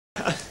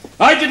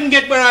I didn't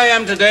get where I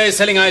am today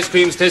selling ice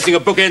creams tasting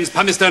of bookends,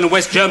 Pumice-Stone and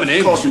West Germany.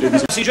 Of course you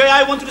didn't. CJ,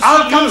 I wanted to see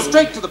I'll come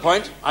straight to the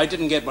point. I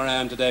didn't get where I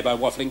am today by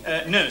waffling.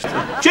 No.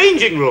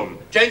 Changing room.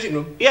 Changing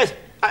room? Yes.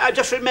 I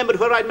just remembered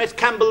where I'd met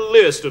Campbell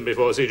Lewiston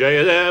before,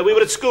 CJ. We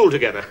were at school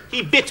together.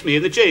 He bit me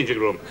in the changing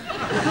room.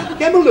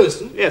 Campbell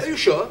Lewiston? Yes. Are you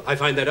sure? I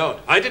find that odd.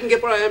 I didn't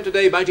get where I am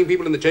today biting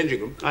people in the changing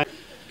room.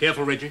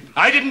 Careful, Reggie.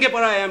 I didn't get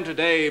where I am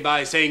today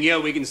by saying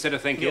earwig instead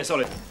of thank you. Yes,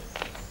 sorry.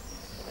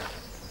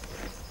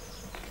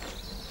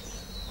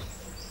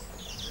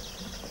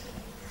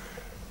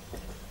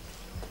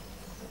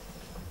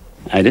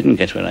 I didn't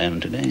get where I am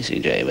today,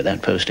 CJ,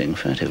 without posting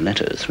furtive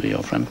letters through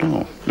your front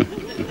door.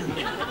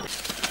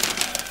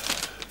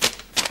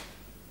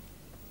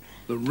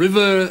 The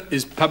river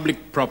is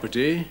public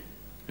property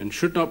and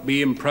should not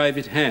be in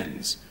private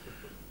hands.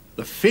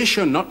 The fish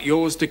are not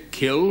yours to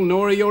kill,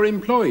 nor are your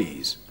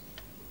employees.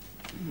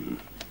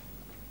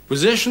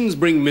 Possessions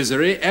bring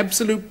misery.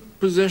 Absolute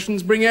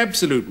possessions bring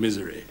absolute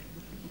misery.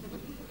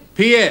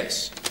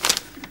 P.S.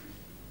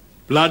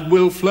 Blood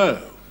will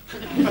flow.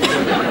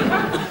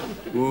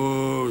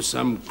 Oh,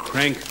 some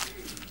crank.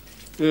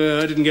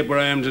 I didn't get where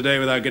I am today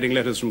without getting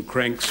letters from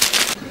cranks.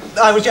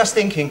 I was just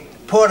thinking,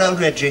 poor old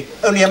Reggie.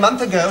 Only a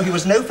month ago, he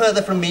was no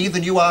further from me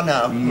than you are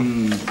now.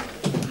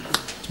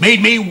 It's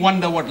made me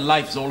wonder what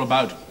life's all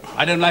about.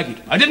 I don't like it.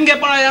 I didn't get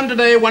where I am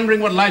today wondering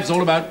what life's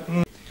all about.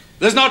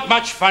 There's not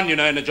much fun, you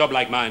know, in a job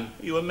like mine.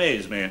 You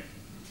amaze me.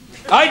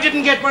 I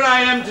didn't get where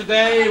I am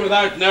today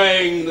without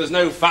knowing there's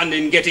no fun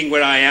in getting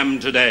where I am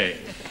today.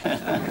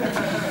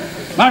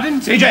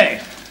 Martin?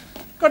 CJ!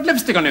 Got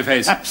lipstick on your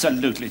face.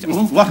 Absolutely.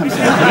 What am I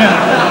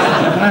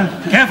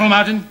saying? Careful,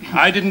 Martin.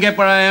 I didn't get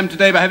where I am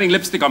today by having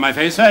lipstick on my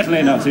face.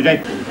 Certainly not,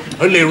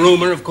 CJ. Only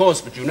rumour, of course,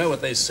 but you know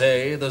what they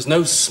say. There's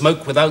no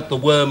smoke without the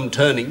worm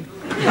turning.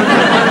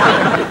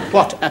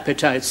 What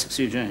appetites,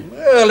 CJ?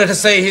 Well, let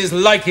us say his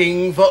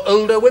liking for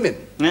older women.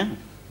 Yeah?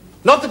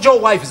 Not that your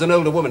wife is an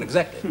older woman,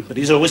 exactly. But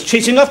he's always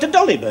chasing after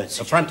dolly birds.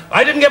 A front.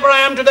 I didn't get where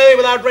I am today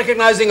without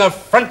recognising a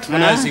front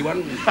when I see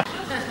one.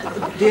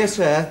 Dear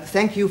sir,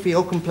 thank you for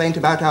your complaint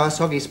about our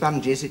soggy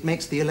sponges. It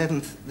makes the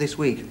 11th this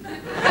week.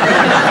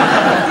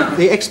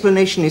 The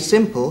explanation is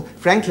simple.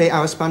 Frankly,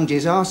 our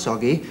sponges are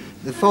soggy.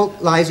 The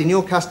fault lies in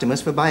your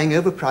customers for buying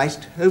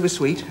overpriced,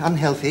 oversweet,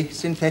 unhealthy,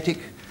 synthetic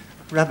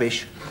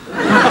rubbish.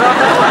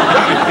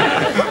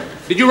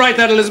 Did you write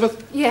that,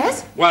 Elizabeth?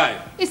 Yes.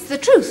 Why? It's the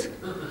truth.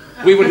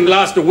 We wouldn't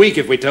last a week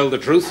if we told the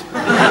truth.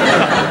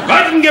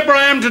 I didn't get where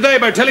I am today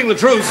by telling the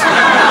truth.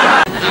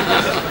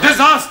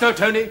 Disaster,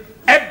 Tony.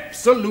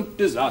 Absolute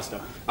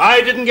disaster.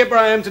 I didn't get where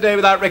I am today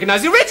without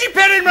recognising Reggie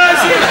Perrin and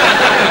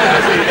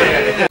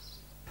CJ.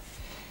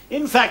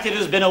 In fact, it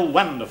has been a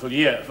wonderful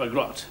year for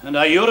Grot, and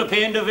our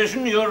European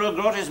division,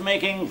 Eurogrot, is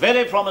making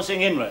very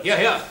promising inroads.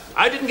 Yeah.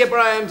 I didn't get where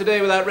I am today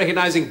without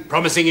recognising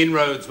promising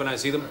inroads when I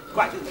see them.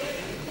 Quite.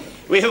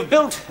 We have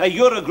built a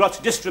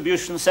Eurogrot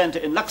distribution centre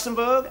in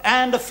Luxembourg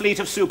and a fleet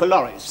of super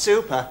lorries.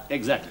 Super.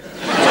 Exactly.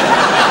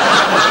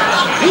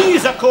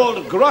 These are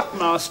called Grot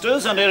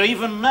Masters and are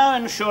even now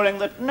ensuring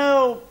that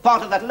no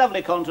part of that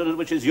lovely continent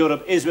which is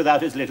Europe is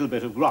without its little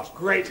bit of grot.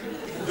 Great.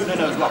 No,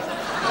 it's not.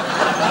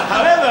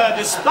 However,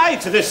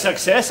 despite this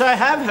success, I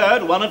have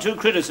heard one or two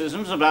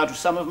criticisms about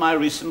some of my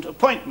recent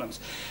appointments.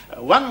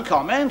 One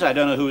comment, I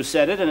don't know who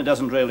said it, and it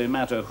doesn't really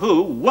matter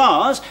who,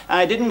 was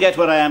I didn't get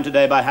where I am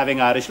today by having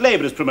Irish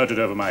labourers promoted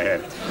over my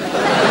head.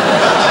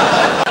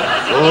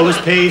 Always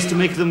pays to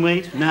make them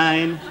wait.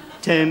 9,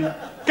 10,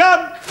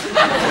 come!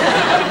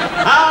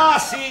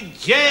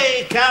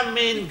 CJ, come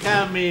in.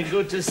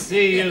 Good to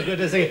see you,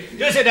 Do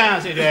sit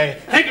down, CJ.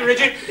 Thank you,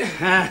 Reggie.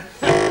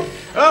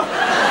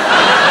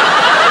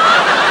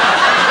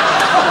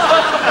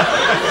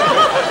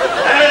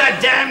 That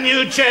damn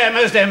new chair,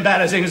 most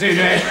embarrassing,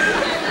 CJ.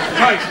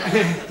 Right,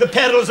 the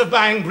perils of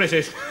buying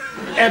British.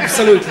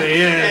 Absolutely,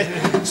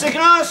 yeah.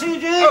 Cigar,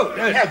 CJ? Oh,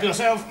 help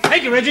yourself.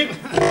 Thank you, Reggie.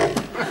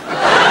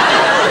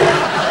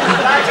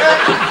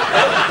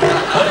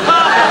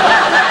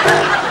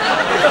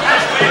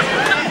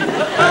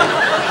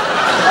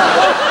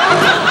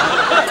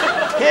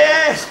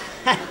 Yes.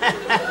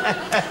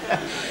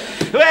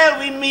 Well,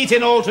 we meet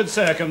in altered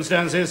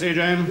circumstances,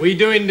 CJ. We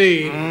do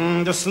indeed.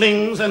 The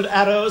slings and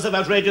arrows of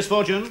outrageous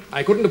fortune.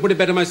 I couldn't have put it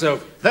better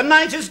myself. The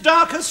night is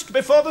darkest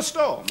before the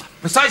storm.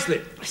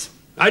 Precisely.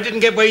 I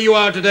didn't get where you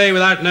are today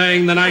without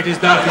knowing the night is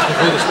darkest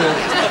before the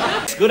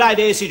storm. Good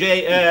idea,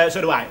 CJ.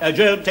 So do I.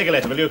 Joe, take a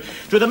letter, will you?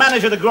 To the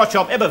manager of the grot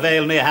shop,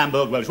 Ebervale, near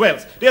Hamburg, Welsh,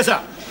 Wales. Dear sir,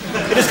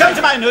 it has come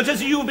to my notice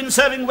that you've been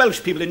serving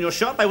Welsh people in your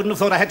shop. I wouldn't have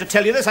thought I had to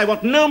tell you this. I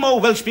want no more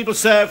Welsh people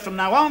served from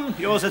now on.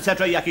 Yours,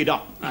 etc., Yucky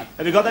Dot. Right.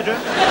 Have you got that,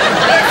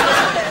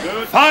 Joe?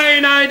 Good.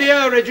 Fine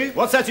idea, Reggie.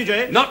 What's that,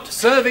 CJ? Not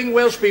serving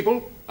Welsh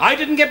people. I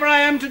didn't get where I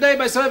am today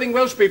by serving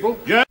Welsh people.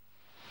 Joe?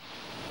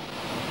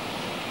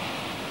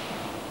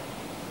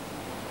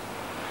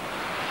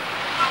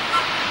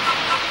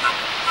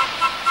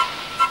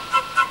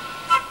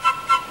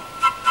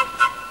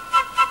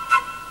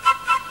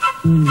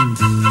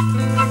 Mm-hmm.